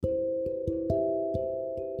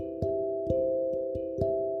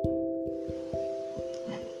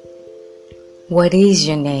What is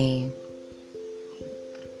your name?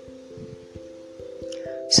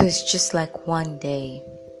 So it's just like one day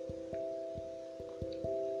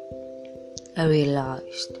I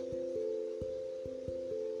realized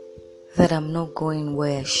that I'm not going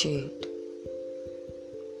where I should,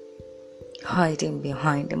 hiding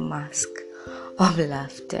behind a mask of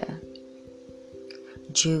laughter,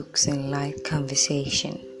 jokes and light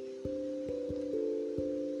conversation.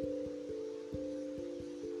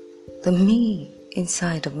 The me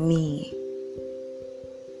inside of me,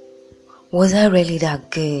 was I really that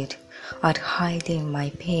good at hiding my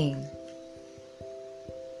pain?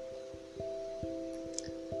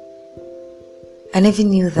 I never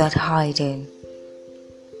knew that hiding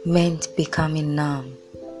meant becoming numb,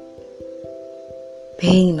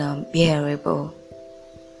 pain unbearable,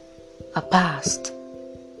 a past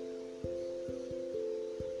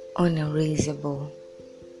unerasable,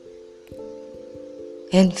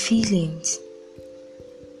 and feelings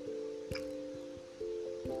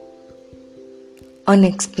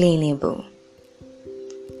unexplainable.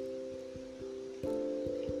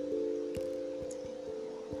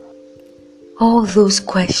 All those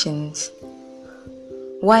questions,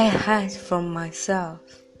 why I hide from myself,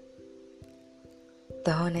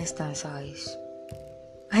 the honest answer is,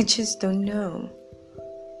 I just don't know.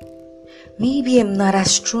 Maybe I'm not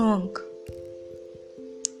as strong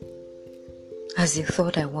as they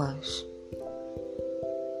thought I was.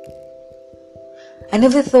 I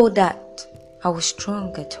never thought that I was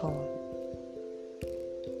strong at all.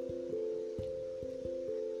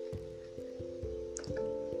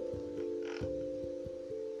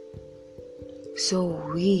 So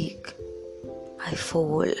weak, I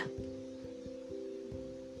fall.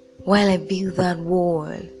 While I build that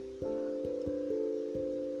wall,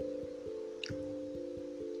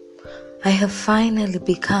 I have finally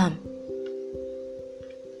become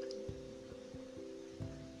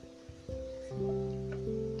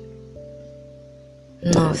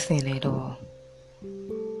nothing at all.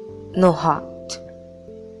 No heart.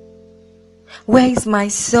 Where is my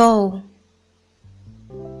soul?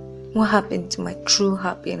 What happened to my true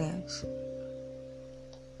happiness?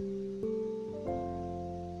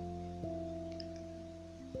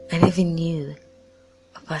 I never knew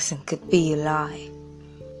a person could be a lie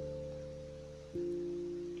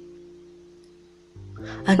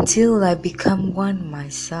until I become one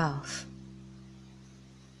myself.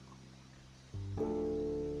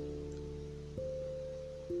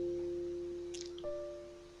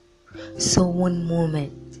 So one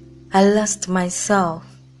moment I lost myself.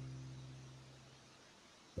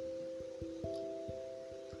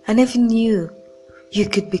 I never knew you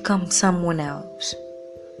could become someone else.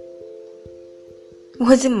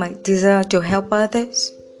 Was it my desire to help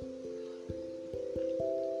others?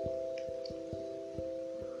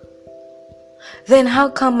 Then how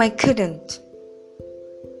come I couldn't?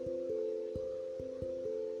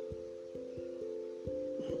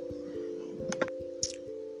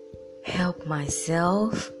 Help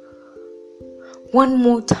myself? One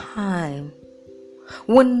more time.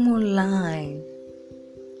 One more line.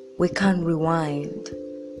 We can't rewind.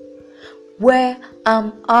 Where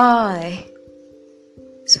am I?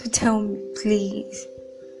 So tell me, please.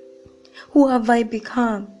 Who have I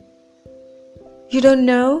become? You don't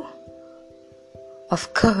know?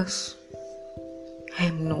 Of course, I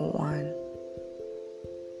am no one.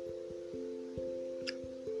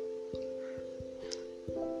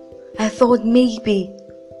 I thought maybe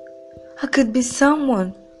I could be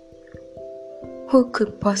someone who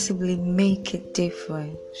could possibly make a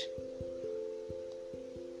difference.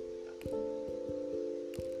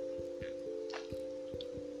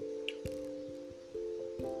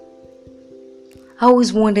 I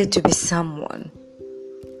always wanted to be someone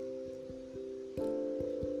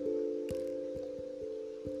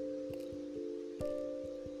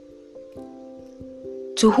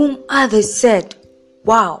to whom others said,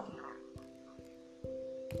 wow.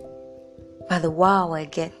 But the wow I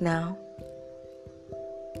get now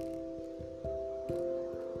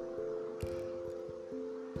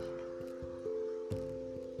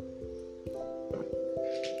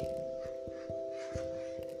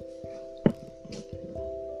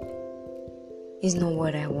is not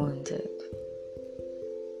what I wanted.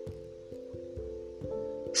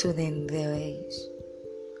 So then there is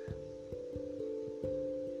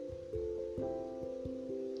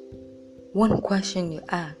one question you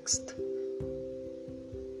asked.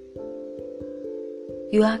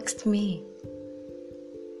 You asked me,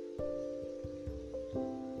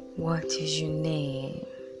 what is your name?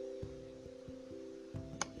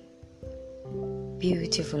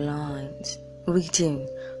 beautiful lines written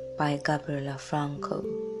by Gabriela Franco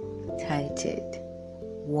titled,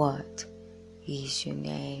 "What is Your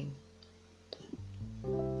Name?"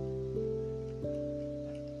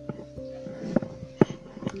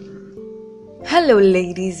 Hello,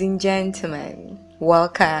 ladies and gentlemen.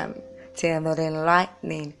 Welcome to another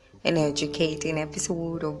enlightening and educating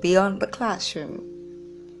episode of Beyond the Classroom.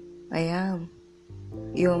 I am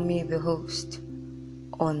your maybe host,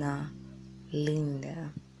 Honor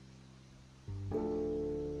Linda.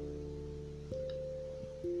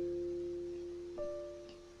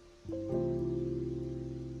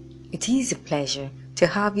 It is a pleasure to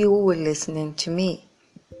have you all listening to me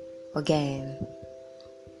again.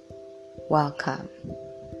 Welcome.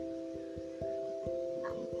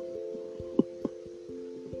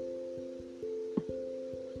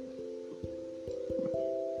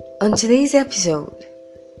 On today's episode,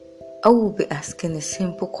 I will be asking a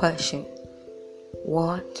simple question.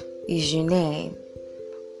 What is your name?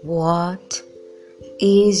 What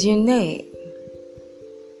is your name?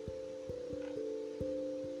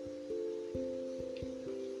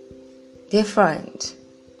 Dear friends,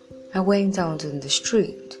 I went out on the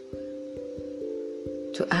street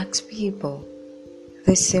to ask people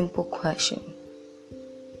this simple question,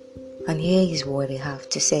 and here is what they have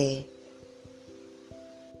to say.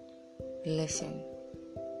 Listen.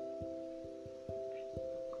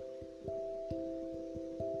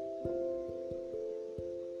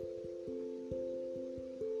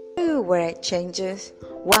 Hello, Word Changers.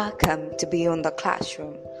 Welcome to Beyond the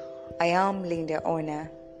Classroom. I am Linda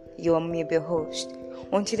Honor, your maybe host.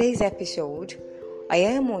 On today's episode, I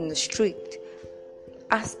am on the street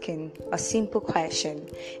asking a simple question,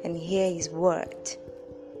 and here is what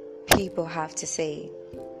people have to say.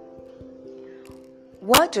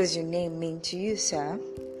 What does your name mean to you, sir?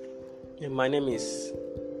 Yeah, my name is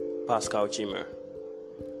Pascal Chima,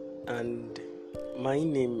 and my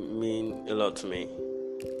name means a lot to me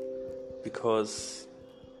because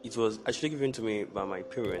it was actually given to me by my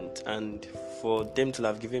parents, and for them to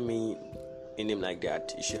have given me a name like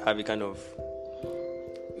that, it should have a kind of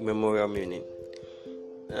memorial meaning.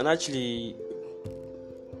 And actually,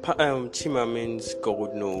 Chima means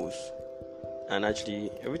God knows, and actually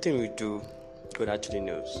everything we do, God actually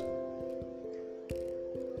knows.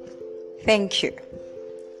 Thank you.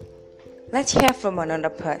 Let's hear from another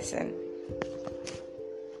person.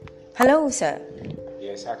 Hello, sir.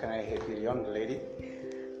 Yes, how can I help you, young lady?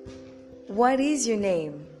 What is your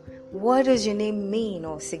name? What does your name mean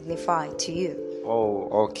or signify to you? Oh,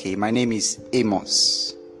 okay. My name is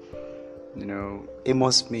Amos.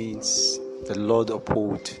 Amos means the Lord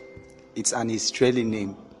uphold. It's an Israeli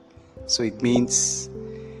name. So it means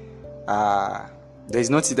there's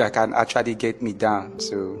nothing that can actually get me down.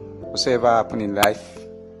 So whatsoever happen in life,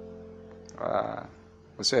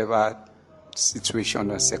 whatsoever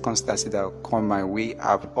situation or circumstances that will come my way,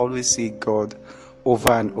 I've always seen God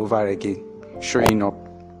over and over again showing up.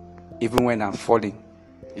 Even when I'm falling,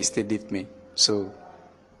 He still lifts me. So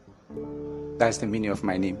that's the meaning of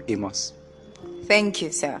my name, Amos. Thank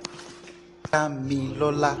you, sir.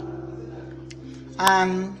 Damilola.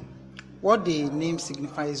 And what the name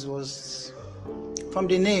signifies was from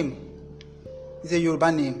the name. It's a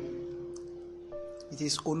Yoruba name. It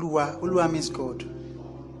is Oluwa. Oluwa means God.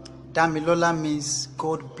 Damilola means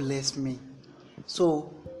God bless me.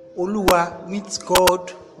 So Oluwa means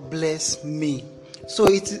God bless me. So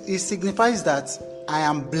it signifies that I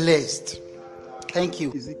am blessed. Thank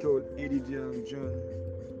you. Ezekiel Edidian John,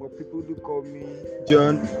 but people do call me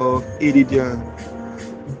John or Edidian.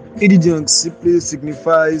 Edidian simply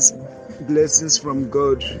signifies blessings from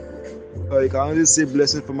God, or you can only say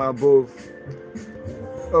blessings from above.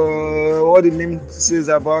 What the name says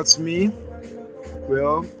about me?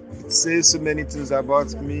 Well, it says so many things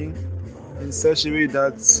about me in such a way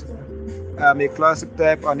that I'm a classic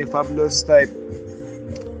type and a fabulous type.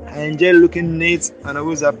 I enjoy looking neat and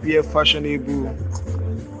always appear fashionable.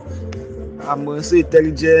 I'm also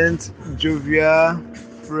intelligent, jovial,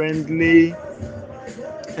 friendly,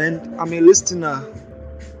 and I'm a listener.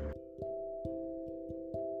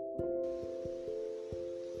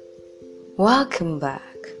 Welcome back.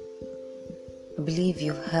 I believe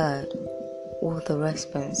you've heard all the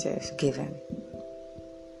responses given.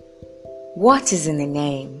 What is in the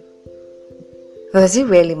name? Does it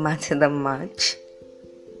really matter that much?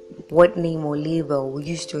 What name or label we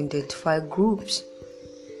use to identify groups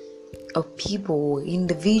of people or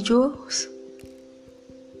individuals?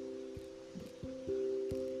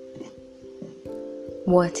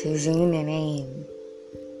 What is in a name?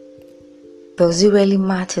 Does it really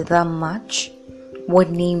matter that much? What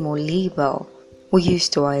name or label we use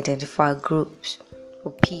to identify groups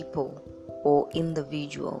or people or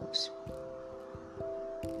individuals.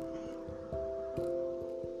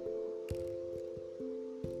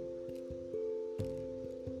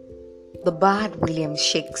 The bard William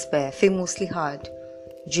Shakespeare famously had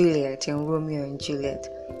Juliet in Romeo and Juliet.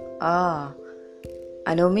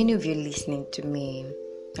 I know many of you listening to me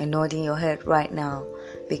and nodding your head right now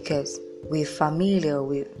because we're familiar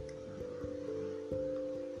with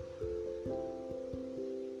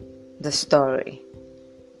the story.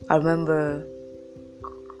 I remember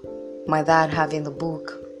my dad having the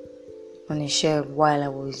book on his shelf while I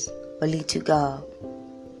was a little girl.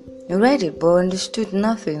 I read it but understood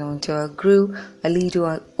nothing until I grew a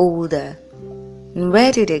little older and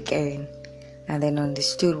read it again and then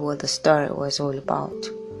understood what the story was all about.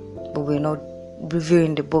 But we're not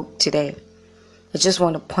reviewing the book today. I just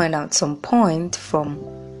want to point out some points from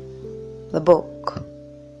the book.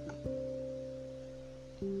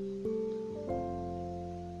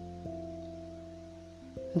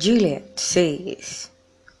 Juliet says,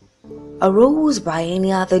 "A rose by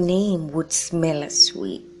any other name would smell as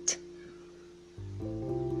sweet."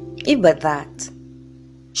 If by that,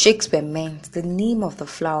 Shakespeare meant the name of the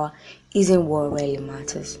flower isn't what really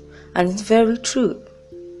matters, and it's very true.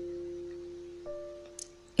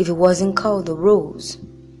 If it wasn't called the rose,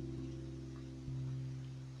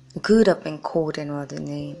 it could have been called another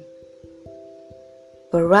name,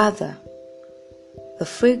 but rather the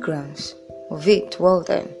fragrance of it. Well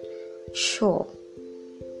then, sure,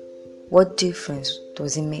 what difference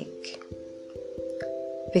does it make?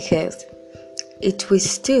 Because it will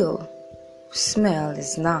still smell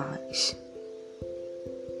as nice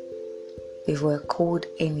if we're called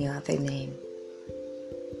any other name.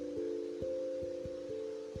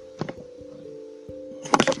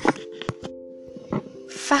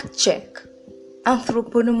 Fact check.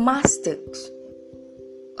 Anthroponomastics.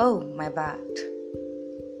 Oh, my bad.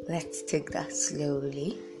 Let's take that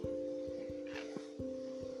slowly.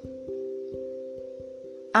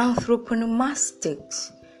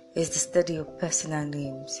 Anthroponomastics is the study of personal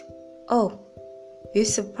names. Oh, you're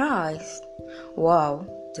surprised? Wow,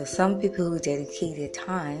 there are some people who dedicate their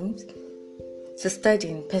time to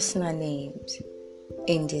studying personal names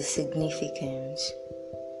and their significance.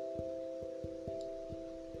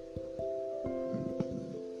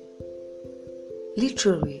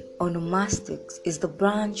 Literary onomastics is the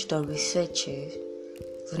branch that researches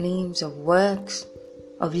the names of works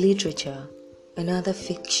of literature and other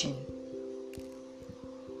fiction.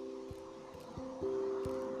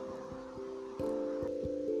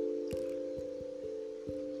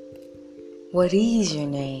 What is your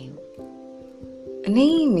name? A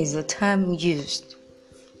name is a term used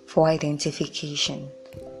for identification.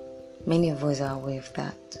 Many of us are aware of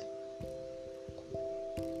that.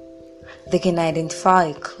 They can identify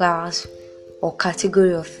a class or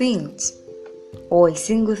category of things or a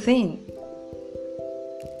single thing,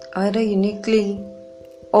 either uniquely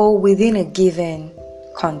or within a given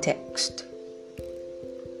context.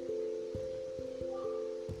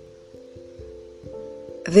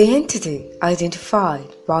 The entity identified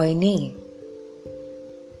by a name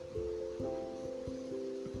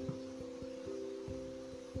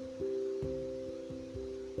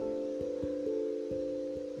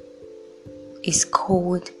is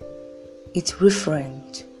called its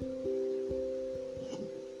referent.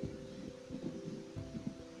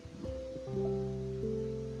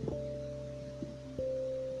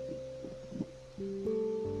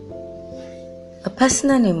 A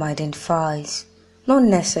personal name identifies, not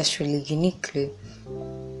necessarily uniquely,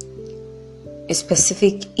 a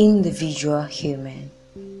specific individual human.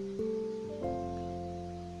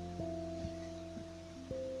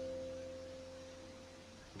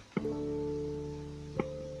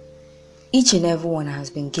 Each and everyone has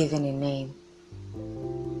been given a name.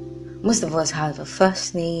 Most of us have a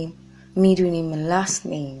first name, middle name, and last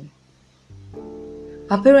name.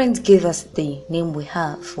 Our parents gave us the name we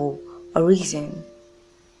have for a reason.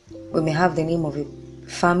 We may have the name of a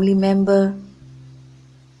family member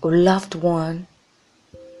or loved one,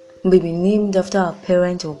 maybe named after our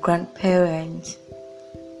parents or grandparents.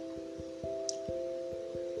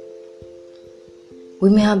 We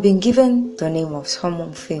may have been given the name of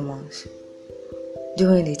someone famous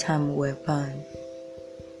during the time we were born,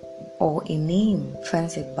 or a name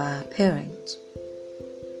fancied by our parents.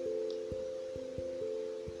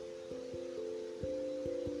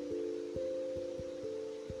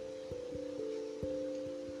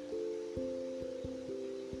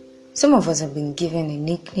 Some of us have been given a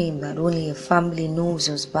nickname that only a family knows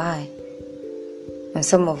us by, and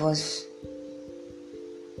some of us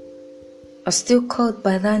are still called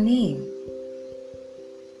by that name.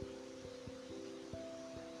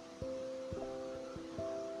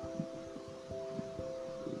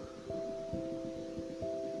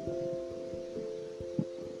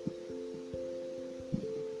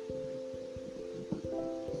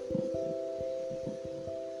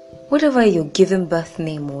 Whatever your given birth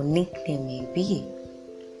name or nickname may be,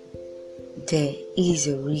 there is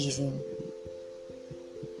a reason.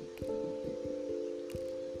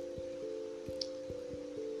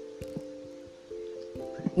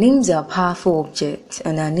 Names are powerful objects,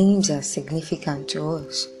 and our names are significant to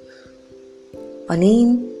us. Our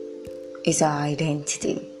name is our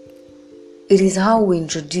identity. It is how we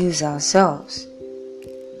introduce ourselves.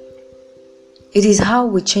 It is how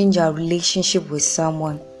we change our relationship with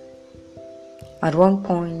someone. At one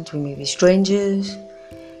point, we may be strangers,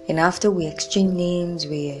 and after we exchange names,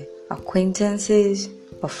 we're acquaintances,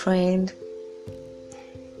 a friend,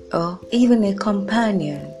 or even a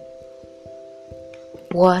companion.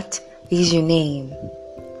 What is your name?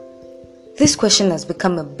 This question has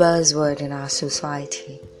become a buzzword in our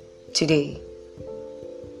society today.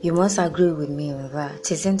 You must agree with me on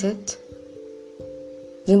that, isn't it?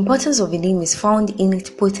 The importance of a name is found in its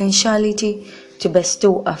potentiality to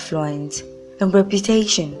bestow affluence and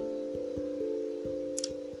reputation.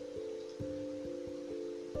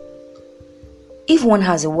 If one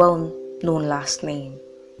has a well-known last name,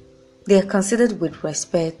 they are considered with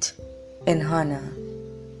respect and honor.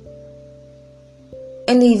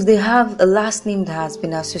 And if they have a last name that has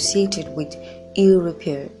been associated with ill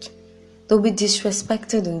repute, they'll be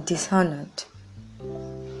disrespected and dishonored.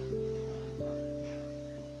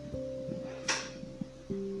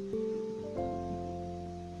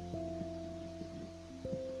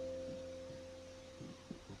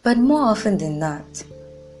 But more often than not,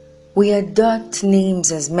 we adopt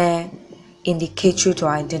names as mere indicatory to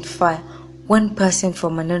identify one person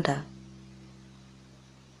from another.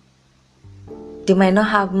 They might not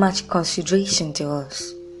have much consideration to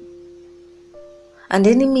us, and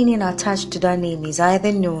any meaning attached to that name is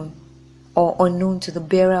either known or unknown to the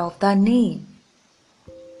bearer of that name.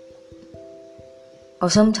 Or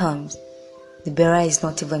sometimes, the bearer is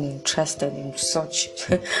not even interested in such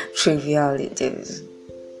trivialities.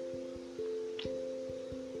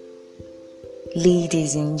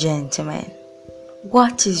 Ladies and gentlemen,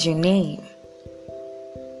 what is your name?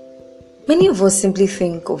 Many of us simply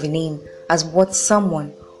think of a name as what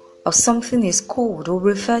someone or something is called or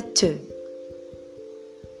referred to.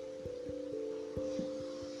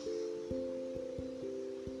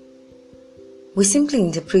 We simply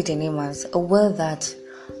interpret a name as a word that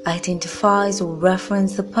identifies or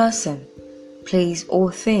references the person, place,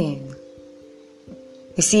 or thing.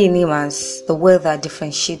 We see a name as the word that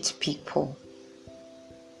differentiates people,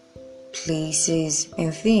 places,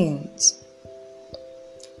 and things.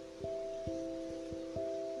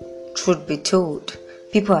 Truth be told,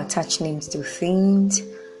 people attach names to things,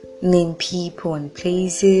 name people and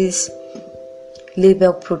places,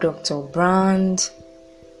 label products or brands,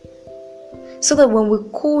 so that when we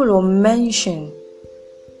call or mention,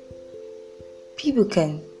 people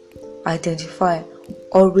can identify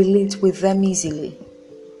or relate with them easily.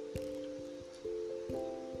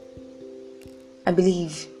 I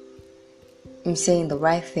believe I'm saying the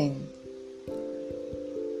right thing.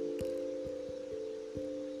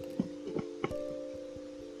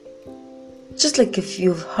 Just like if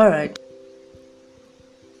you've heard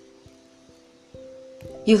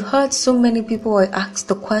so many people ask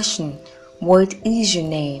the question, what is your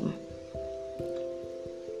name?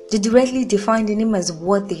 They directly define the name as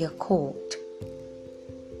what they are called.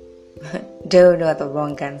 They're not the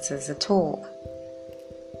wrong answers at all.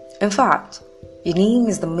 In fact, your name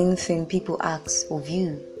is the main thing people ask of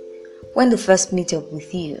you when they first meet up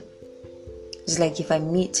with you. It's like if I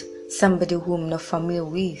meet somebody who I'm not familiar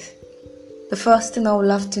with, the first thing I would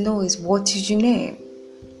love to know is, what is your name?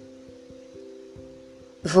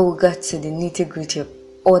 Before we get to the nitty-gritty of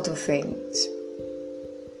other things.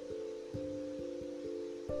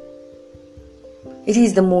 It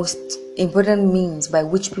is the most important means by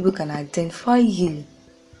which people can identify you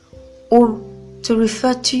or to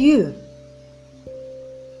refer to you.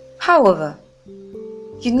 However,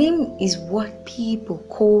 your name is what people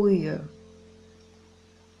call you,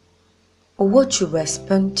 or what you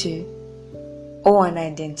respond to, or an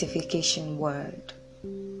identification word.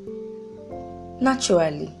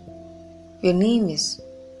 Naturally, your name is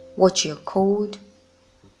what you're called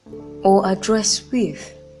or addressed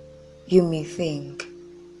with, you may think.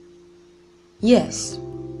 Yes.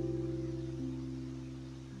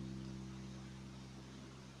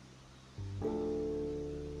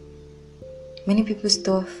 Many people's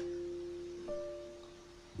thoughts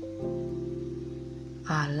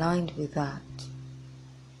are aligned with that.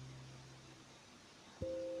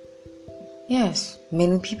 Yes,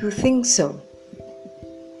 many people think so.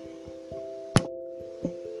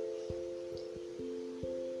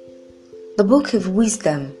 The Book of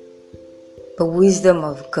Wisdom the wisdom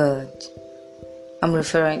of God. I'm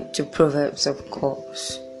referring to Proverbs, of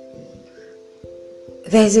course.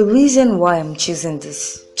 There's a reason why I'm choosing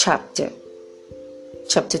this chapter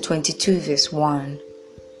 22, verse 1,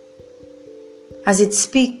 as it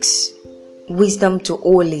speaks wisdom to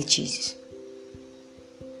all ages.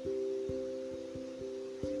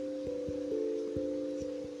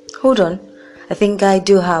 Hold on, I think I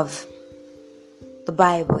do have the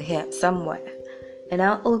Bible here somewhere, and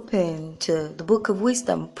I'll open to the book of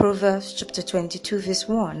wisdom, Proverbs chapter 22, verse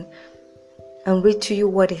 1, and read to you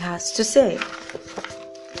what it has to say.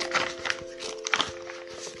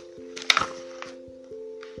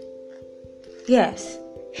 Yes,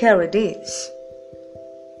 here it is.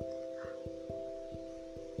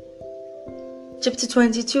 Chapter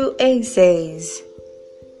 22a says,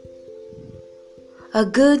 "A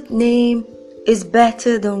good name is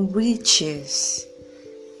better than riches."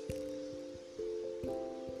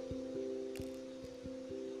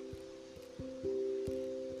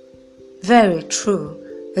 Very true,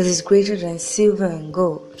 it is greater than silver and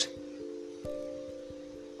gold.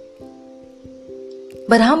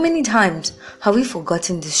 But how many times have we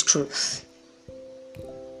forgotten this truth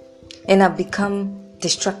and have become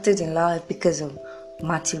distracted in life because of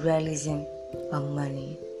materialism and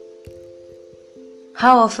money?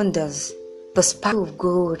 How often does the sparkle of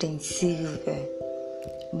gold and silver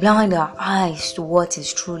blind our eyes to what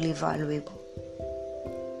is truly valuable?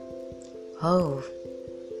 Oh,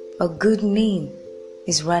 a good name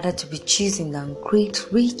is rather to be chosen than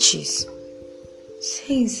great riches,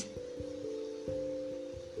 says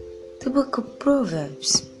the book of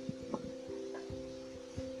Proverbs.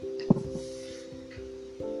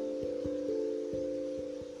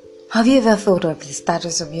 Have you ever thought of the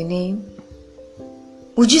status of your name?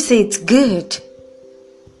 Would you say it's good?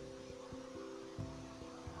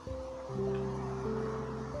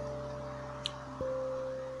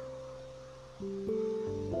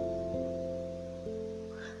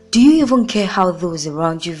 Do you even care how those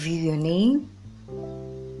around you view your name?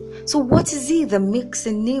 So what is it that makes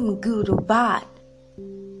a name good or bad?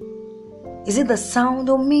 Is it the sound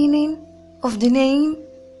or meaning of the name?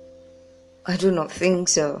 I do not think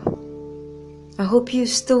so. I hope you're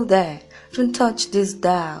still there. Don't touch this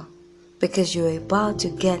dial, because you're about to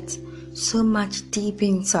get so much deep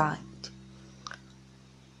inside.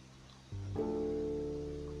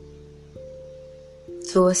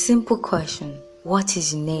 So a simple question, what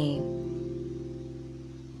is your name?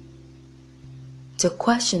 It's a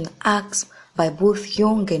question asked by both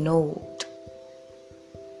young and old.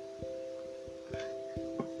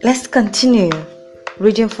 Let's continue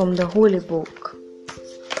reading from the Holy Book.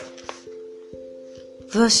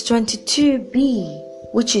 Verse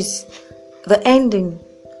 22b, which is the ending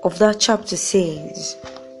of that chapter, says,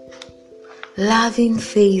 "Loving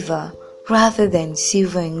favor rather than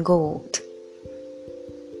silver and gold."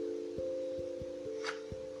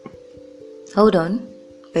 Hold on,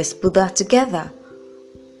 let's put that together.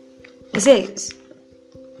 It says,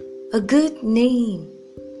 "A good name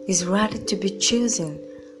is rather to be chosen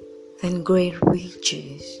than great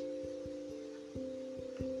riches."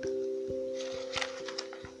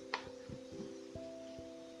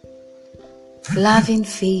 Loving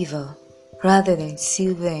favor rather than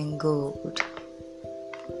silver and gold.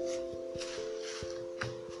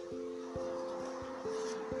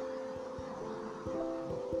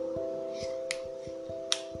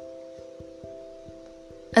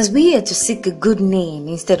 As we are to seek a good name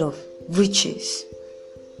instead of riches,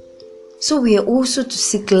 so we are also to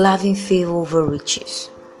seek loving favor over riches.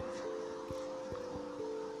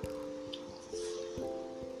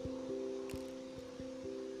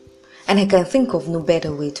 And I can think of no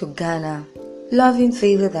better way to garner loving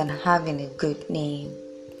favor than having a good name.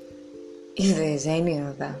 If there is any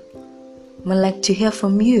other, I'd like to hear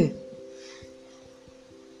from you.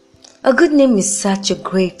 A good name is such a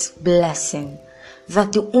great blessing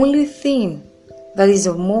that the only thing that is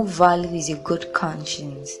of more value is a good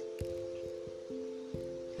conscience.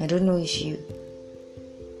 I don't know if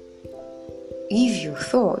your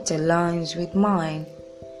thought aligns with mine.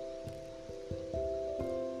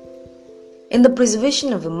 In the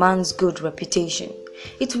preservation of a man's good reputation,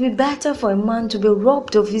 it will be better for a man to be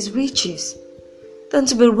robbed of his riches than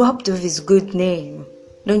to be robbed of his good name.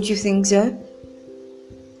 Don't you think so?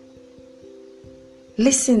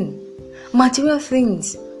 Listen, material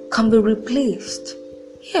things can be replaced.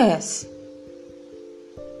 Yes.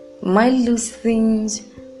 You might lose things.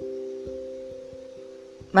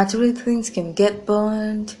 Material things can get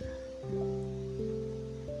burned.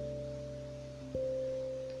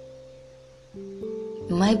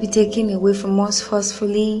 Might be taken away from us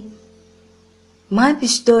forcefully, might be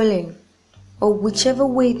stolen, or whichever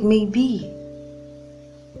way it may be.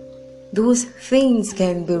 Those things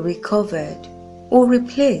can be recovered or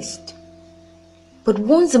replaced. But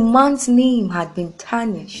once a man's name had been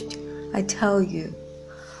tarnished, I tell you,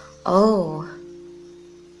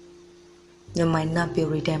 there might not be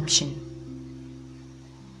redemption.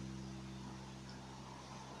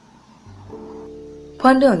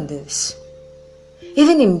 Ponder on this.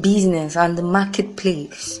 Even in business and the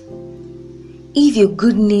marketplace, if your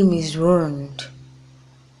good name is ruined,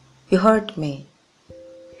 you heard me,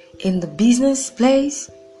 in the business place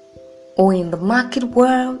or in the market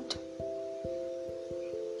world,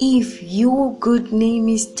 if your good name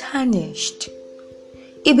is tarnished,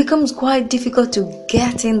 it becomes quite difficult to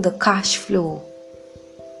get in the cash flow.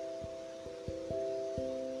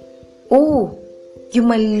 Or you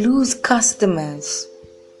might lose customers.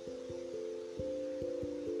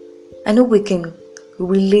 I know we can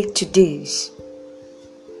relate to this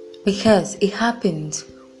because it happens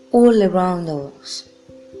all around us.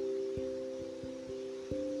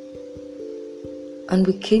 And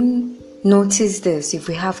we can notice this if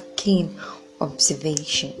we have keen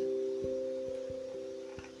observation.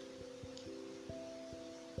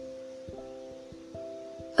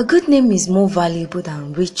 A good name is more valuable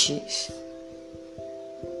than riches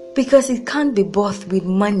because it can't be bought with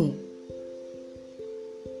money.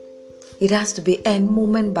 It has to be earned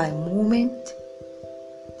moment by moment,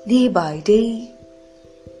 day by day,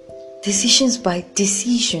 decisions by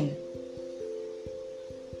decision.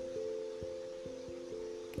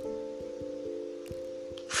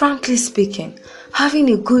 Frankly speaking, having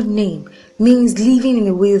a good name means living in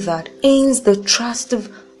a way that earns the trust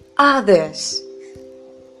of others.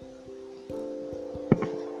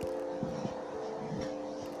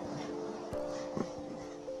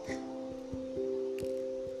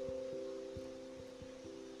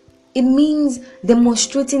 It means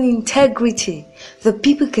demonstrating integrity that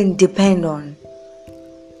people can depend on.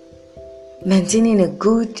 Maintaining a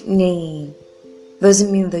good name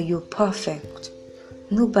doesn't mean that you're perfect.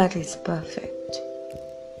 Nobody's perfect.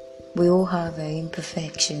 We all have our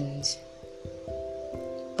imperfections.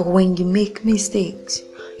 But when you make mistakes,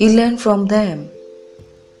 you learn from them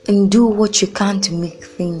and do what you can to make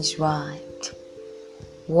things right.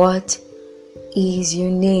 What is your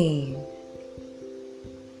name?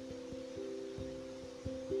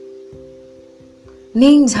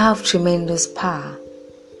 Names have tremendous power.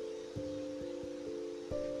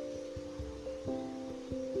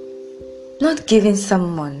 Not giving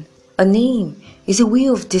someone a name is a way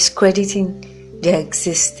of discrediting their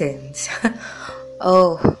existence.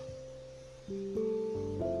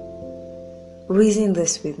 Reason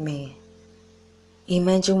this with me.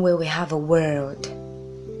 Imagine where we have a world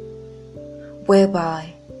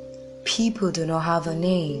whereby people do not have a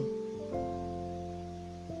name.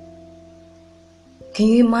 Can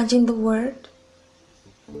you imagine the word?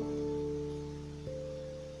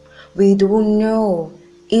 We don't know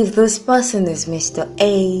if this person is Mr.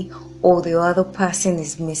 A or the other person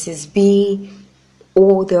is Mrs. B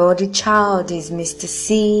or the other child is Mr.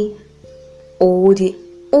 C or the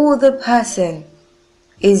other person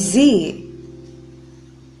is Z.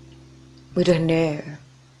 We don't know.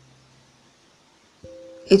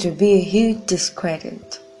 It would be a huge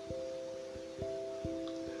discredit.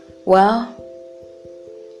 Well,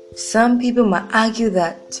 some people might argue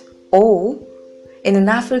that, in an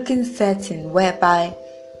African setting whereby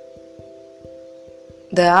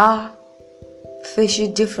there are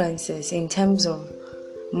facial differences in terms of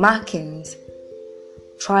markings,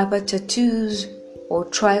 tribal tattoos, or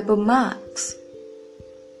tribal marks,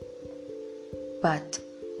 but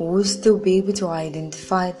will still be able to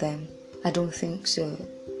identify them? I don't think so.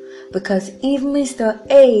 Because if Mr.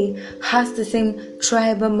 A has the same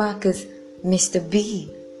tribal mark as Mr.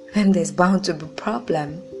 B, then there's bound to be a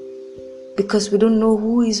problem because we don't know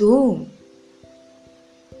who is whom.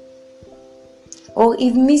 Or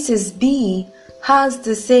if Mrs. B has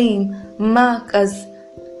the same mark as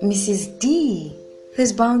Mrs. D,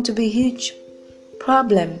 there's bound to be a huge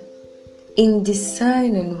problem in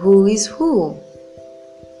discerning who is who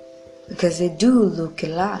because they do look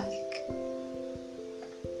alike.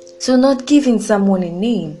 So not giving someone a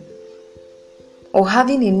name or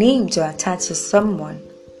having a name to attach to someone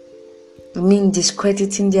mean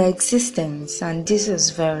discrediting their existence, and this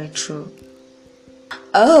is very true.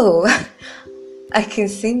 I can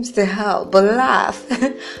seem to help but laugh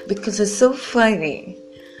because it's so funny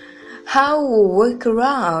how we'll work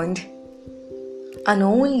around and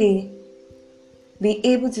only be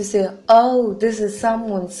able to say, this is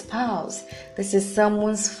someone's spouse, this is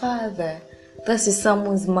someone's father, this is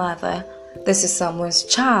someone's mother, this is someone's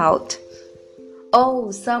child.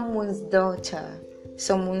 Oh, someone's daughter,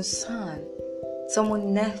 someone's son, someone's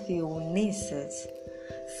nephew or nieces,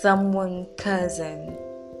 someone's cousin,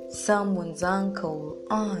 someone's uncle,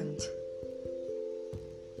 aunt,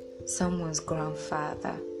 someone's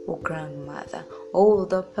grandfather or grandmother, or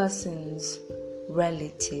the person's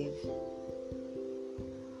relative.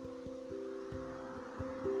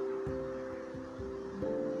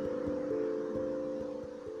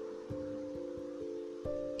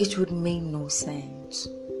 It would make no sense.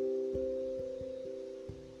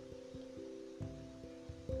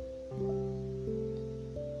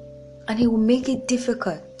 And it will make it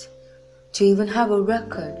difficult to even have a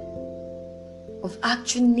record of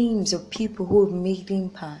actual names of people who have made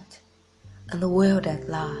impact in the world at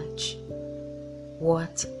large.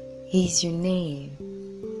 What is your name?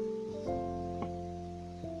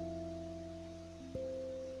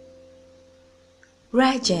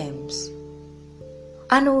 Rare gems.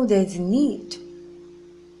 I know there's a need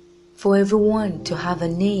for everyone to have a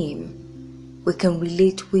name we can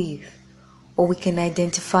relate with or we can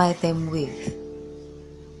identify them with.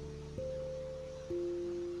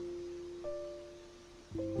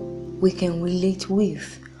 We can relate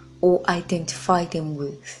with or identify them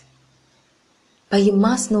with. But you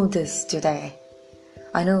must know this today.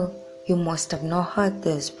 I know you must have not heard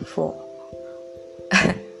this before.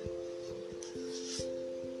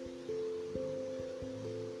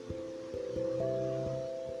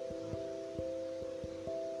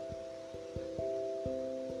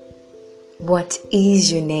 What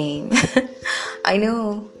is your name? I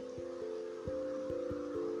know.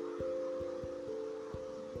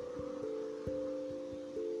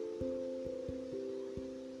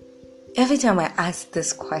 Every time I ask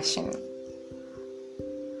this question,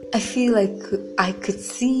 I feel like I could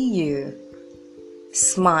see you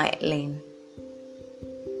smiling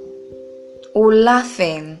or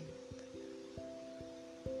laughing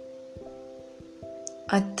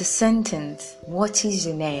at the sentence, what is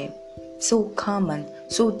your name? So common,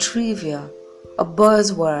 so trivial, a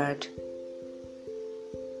buzzword.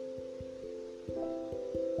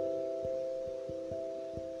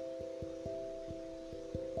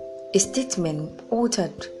 A statement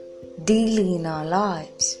uttered daily in our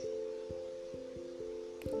lives.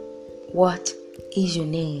 What is your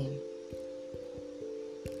name?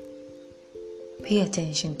 Pay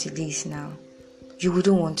attention to this now. You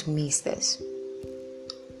wouldn't want to miss this.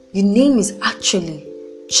 Your name is actually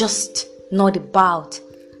just not about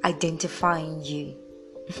identifying you.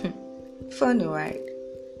 Funny, right?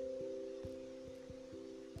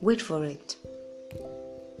 Wait for it.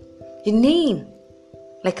 Your name,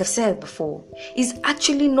 like I said before, is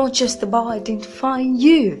actually not just about identifying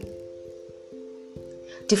you,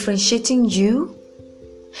 differentiating you.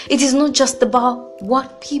 It is not just about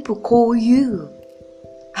what people call you.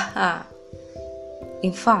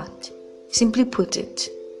 In fact, simply put it,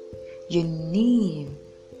 your name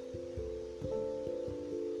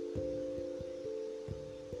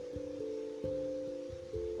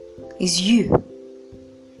is you.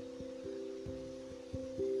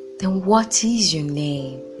 Then what is your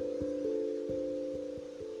name?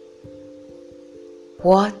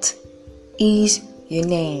 What is your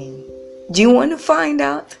name? Do you want to find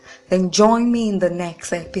out? Then join me in the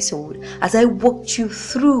next episode as I walk you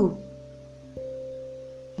through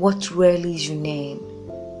what really is your name.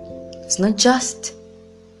 It's not just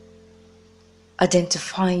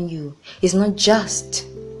identifying you. It's not just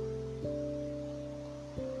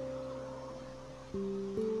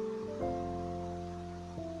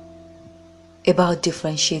about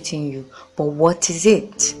differentiating you, but what is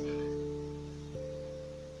it?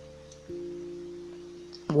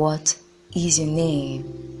 What is your name?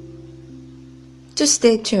 Just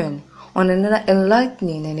stay tuned on another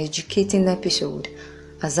enlightening and educating episode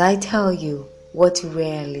as I tell you what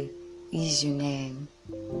really is your name.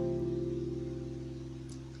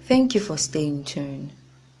 Thank you for staying tuned.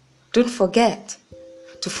 Don't forget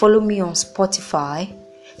to follow me on Spotify,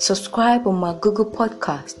 subscribe on my Google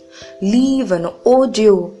Podcast, leave an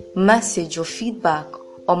audio message or feedback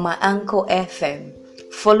on my Anchor FM.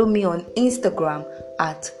 Follow me on Instagram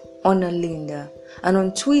at HonorLinda and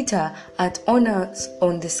on Twitter at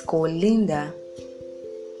Honors_Linda.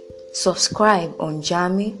 Subscribe on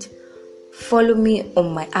Jamit. Follow me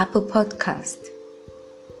on my Apple Podcast.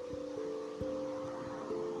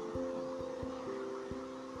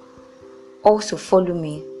 Also follow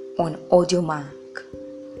me on Audiomack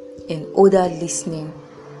and other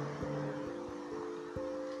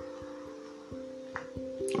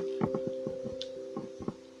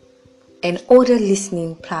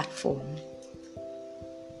listening platform.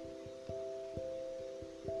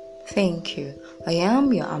 Thank you. I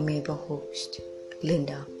am your amiable host.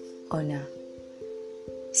 Linda Honor.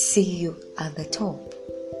 See you at the top.